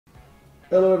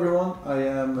Hello everyone, I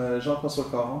am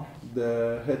Jean-François Caron,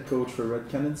 the head coach for RED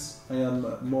Canids. I am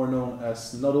more known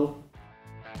as Nuddle.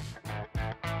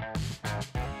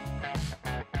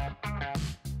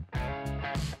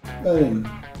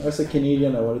 As a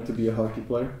Canadian, I wanted to be a hockey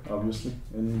player, obviously.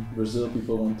 In Brazil,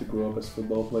 people want to grow up as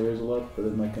football players a lot, but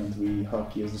in my country,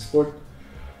 hockey is the sport.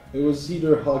 It was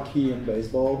either hockey and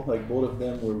baseball, like both of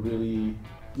them were really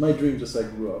my dreams as I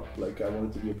grew up. Like I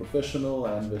wanted to be a professional,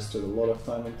 I invested a lot of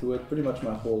time into it, pretty much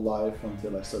my whole life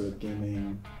until I started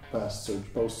gaming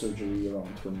post-surgery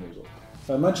around 20 years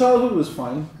old. My childhood was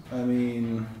fine. I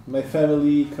mean, my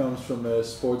family comes from a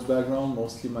sports background,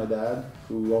 mostly my dad,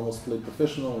 who almost played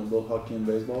professional in both hockey and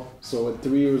baseball. So at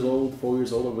 3 years old, 4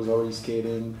 years old, I was already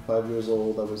skating. 5 years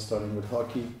old, I was starting with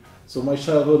hockey. So my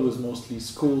childhood was mostly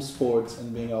school, sports,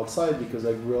 and being outside because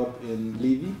I grew up in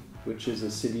Lévis, which is a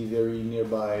city very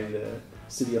nearby the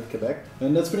city of Quebec.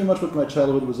 And that's pretty much what my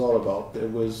childhood was all about.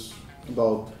 It was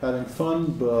about having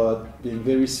fun, but being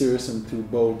very serious into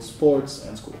both sports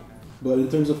and school. But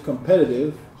in terms of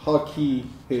competitive, hockey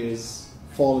is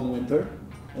fall and winter,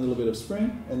 a little bit of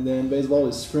spring, and then baseball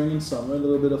is spring and summer, a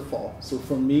little bit of fall. So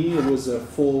for me, it was a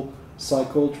full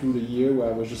cycle through the year where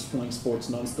I was just playing sports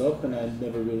non-stop and I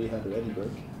never really had any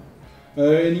break.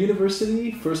 In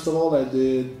university, first of all, I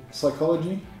did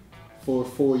psychology for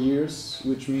 4 years,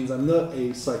 which means I'm not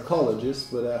a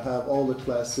psychologist, but I have all the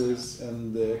classes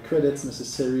and the credits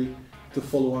necessary to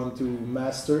follow on to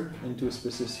master into a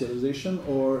specialization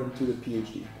or into the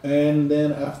PhD. And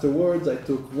then afterwards I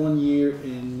took 1 year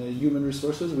in human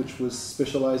resources, which was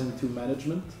specialized into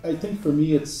management. I think for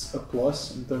me it's a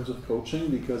plus in terms of coaching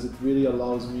because it really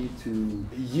allows me to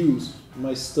use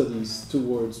my studies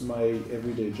towards my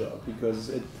everyday job because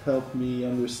it helped me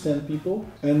understand people.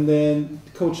 And then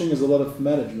coaching is a lot of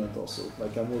management also.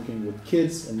 Like I'm working with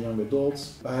kids and young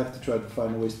adults. I have to try to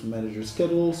find ways to manage their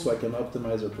schedules so I can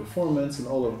optimize their performance, and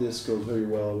all of this goes very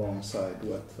well alongside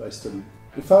what I studied.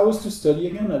 If I was to study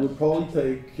again, I would probably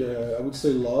take, I would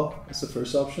say law as the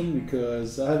first option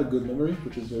because I have a good memory,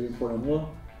 which is very important in law.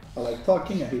 I like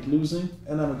talking, I hate losing,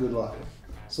 and I'm a good liar.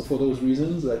 So for those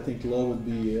reasons, I think law would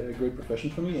be a great profession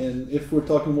for me. And if we're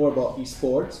talking more about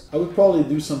esports, I would probably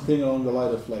do something along the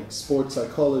line of like sports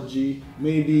psychology,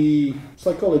 maybe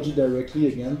psychology directly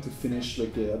again to finish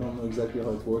like I don't know exactly how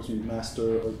it works, maybe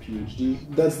master or PhD.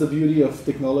 That's the beauty of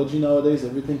technology nowadays.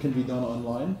 Everything can be done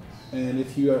online. And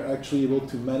if you are actually able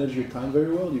to manage your time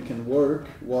very well, you can work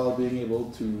while being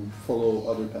able to follow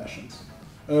other passions.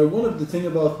 One of the things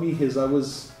about me is I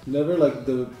was never like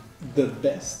the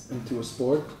best into a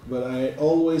sport, but I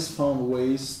always found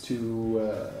ways to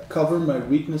cover my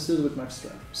weaknesses with my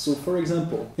strength. So for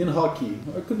example, in hockey,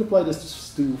 I could apply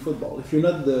this to football. If you're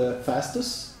not the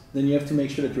fastest, then you have to make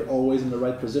sure that you're always in the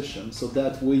right position. So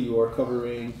that way you are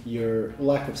covering your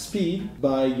lack of speed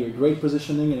by your great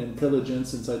positioning and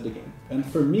intelligence inside the game. And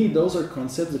for me, those are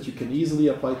concepts that you can easily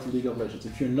apply to League of Legends.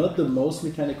 If you're not the most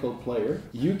mechanical player,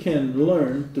 you can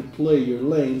learn to play your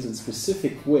lanes in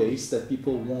specific ways that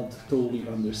people won't totally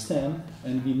understand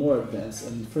and be more advanced.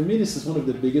 And for me, this is one of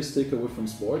the biggest takeaways from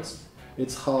sports.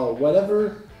 It's how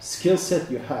whatever skill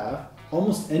set you have,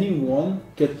 almost anyone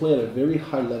can play at a very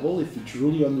high level if he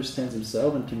truly understands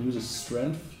himself and can use his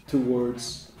strength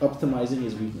towards optimizing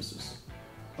his weaknesses.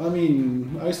 I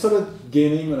mean, I started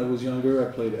gaming when I was younger.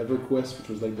 I played EverQuest, which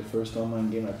was like the first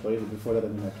online game I played. But before that,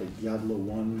 I played Diablo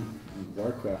 1 and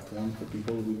Warcraft 1 for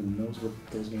people who even knows what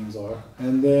those games are.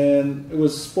 And then it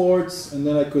was sports, and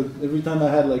then I could, every time I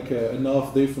had like an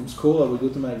off day from school, I would go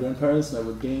to my grandparents and I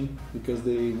would game because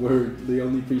they were the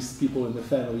only people in the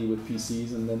family with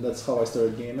PCs, and then that's how I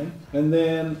started gaming. And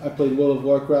then I played World of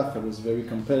Warcraft. I was very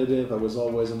competitive. I was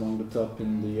always among the top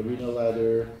in the arena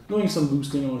ladder, doing some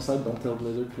boosting on the side. Don't tell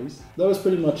Blizzard, please. That was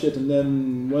pretty much it. And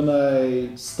then when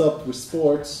I stopped with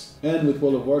sports and with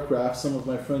World of Warcraft, some of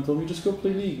my friends told me just go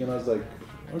play League, and I was like,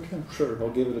 okay, sure, I'll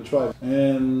give it a try.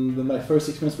 And then my first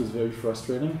experience was very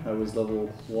frustrating. I was level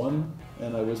 1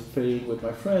 and I was playing with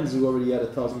my friends who already had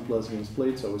 1,000+ games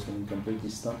played, so I was getting completely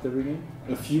stumped every game.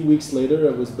 A few weeks later,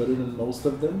 I was better than most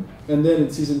of them. And then in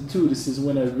Season 2, this is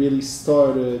when I really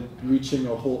started reaching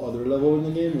a whole other level in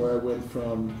the game, where I went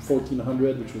from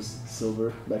 1400, which was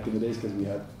silver back in the days because we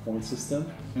had point system.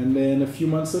 And then a few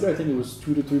months later, I think it was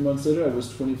 2 to 3 months later, I was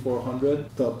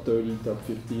 2400, top 30, top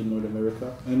 50 in North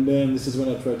America. And then this is when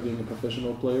I tried being a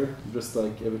professional player, just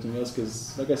like everything else,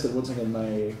 because like I said, once again,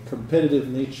 my competitive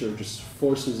nature just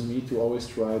forces me to always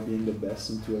try being the best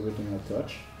into everything I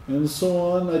touch. And so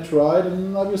on, I tried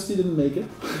and obviously didn't make it.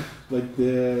 Like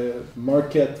the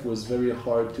market was very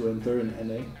hard to enter in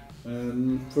NA.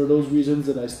 And for those reasons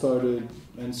that I started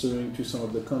answering to some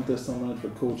of the contests online for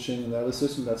coaching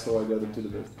analysis, and that's how I got into the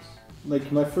business.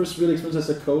 Like my first real experience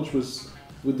as a coach was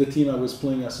with the team I was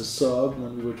playing as a sub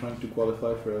when we were trying to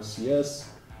qualify for LCS.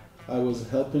 I was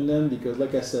helping them because,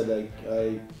 like I said,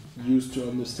 I used to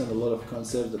understand a lot of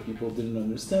concepts that people didn't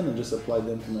understand and just applied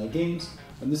them to my games.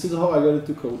 And this is how I got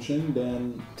into coaching.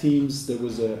 Then teams, there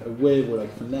was a wave where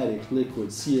like Fnatic, Liquid,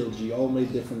 CLG all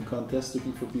made different contests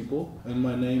looking for people. And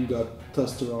my name got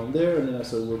tossed around there, and then I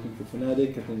started working for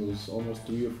Fnatic. I think it was almost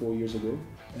 3 or 4 years ago.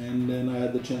 And then I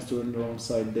had the chance to run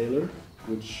alongside Daler,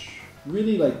 which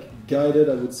really like guided,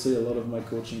 I would say, a lot of my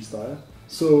coaching style.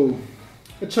 So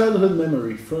a childhood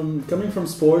memory from coming from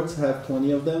sports, I have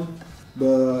plenty of them,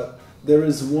 but there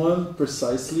is one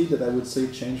precisely that I would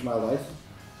say changed my life.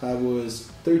 I was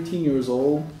 13 years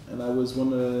old and I was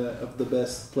one of the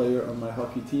best player on my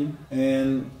hockey team,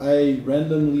 and I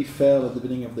randomly fell at the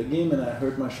beginning of the game and I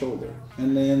hurt my shoulder.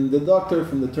 And then the doctor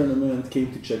from the tournament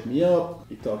came to check me up.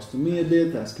 He talks to me a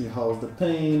bit, asks me how's the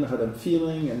pain, how I'm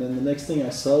feeling, and then the next thing I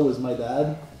saw was my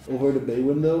dad over the bay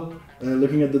window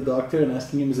looking at the doctor and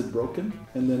asking him, is it broken?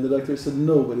 And then the doctor said,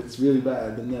 no, but it's really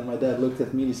bad. And then my dad looked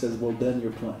at me and he says, well, then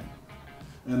you're playing.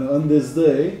 And on this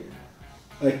day,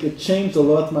 like, it changed a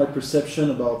lot my perception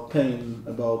about pain,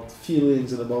 about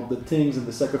feelings, and about the things and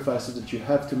the sacrifices that you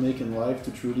have to make in life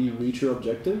to truly reach your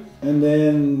objective. And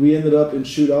then we ended up in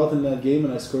shootout in that game,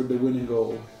 and I scored the winning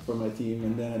goal for my team,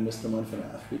 and then I missed a month and a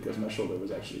half because my shoulder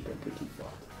was actually completely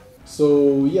fucked.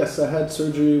 So yes, I had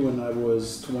surgery when I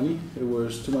was 20. It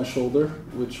was to my shoulder,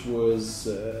 which was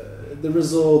the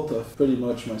result of pretty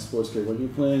much my sports career. When you're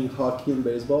playing hockey and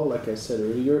baseball, like I said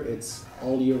earlier, it's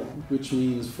all year long, which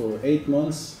means for 8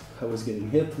 months I was getting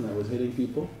hit and I was hitting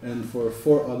people, and for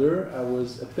 4 other I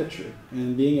was a pitcher.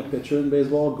 And being a pitcher in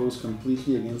baseball goes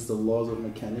completely against the laws of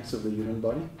mechanics of the human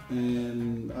body,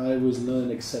 and I was not an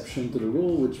exception to the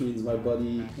rule, which means my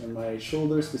body and my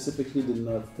shoulder specifically did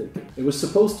not take it. It was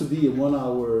supposed to be a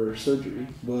 1-hour surgery,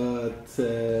 but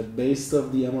based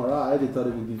off the MRI they thought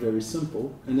it would be very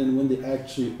simple, and then when they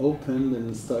actually opened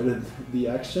and started the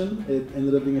action, it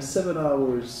ended up being a 7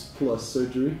 hours plus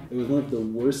surgery. It was one of the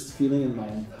worst feelings in my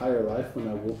entire life when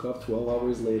I woke up 12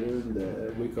 hours later in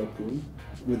the wake-up room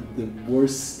with the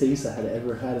worst taste I had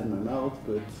ever had in my mouth.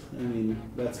 But I mean,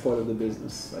 that's part of the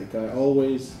business. Like, I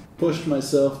always pushed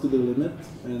myself to the limit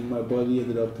and my body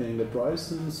ended up paying the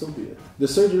price, and so be it. The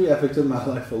surgery affected my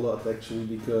life a lot actually,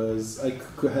 because I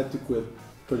had to quit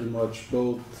pretty much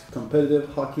both competitive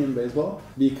hockey and baseball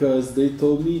because they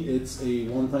told me it's a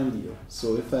one-time deal.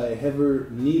 So if I ever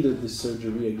needed this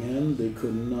surgery again, they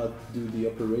could not do the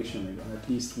operation again, at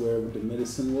least where the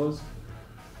medicine was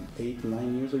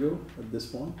 8-9 years ago at this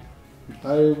point.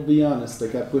 I'll be honest,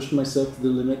 like, I pushed myself to the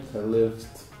limit. I lived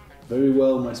very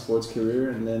well my sports career,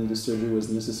 and then the surgery was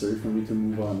necessary for me to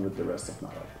move on with the rest of my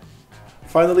life.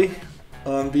 Finally,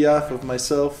 on behalf of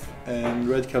myself and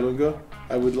RED Canids,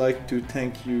 I would like to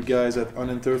thank you guys at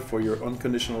Uninter for your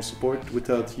unconditional support.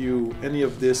 Without you, any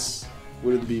of this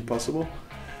wouldn't be possible.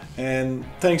 And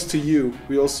thanks to you,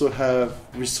 we also have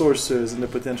resources and the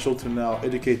potential to now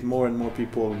educate more and more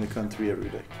people in the country every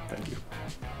day. Thank you.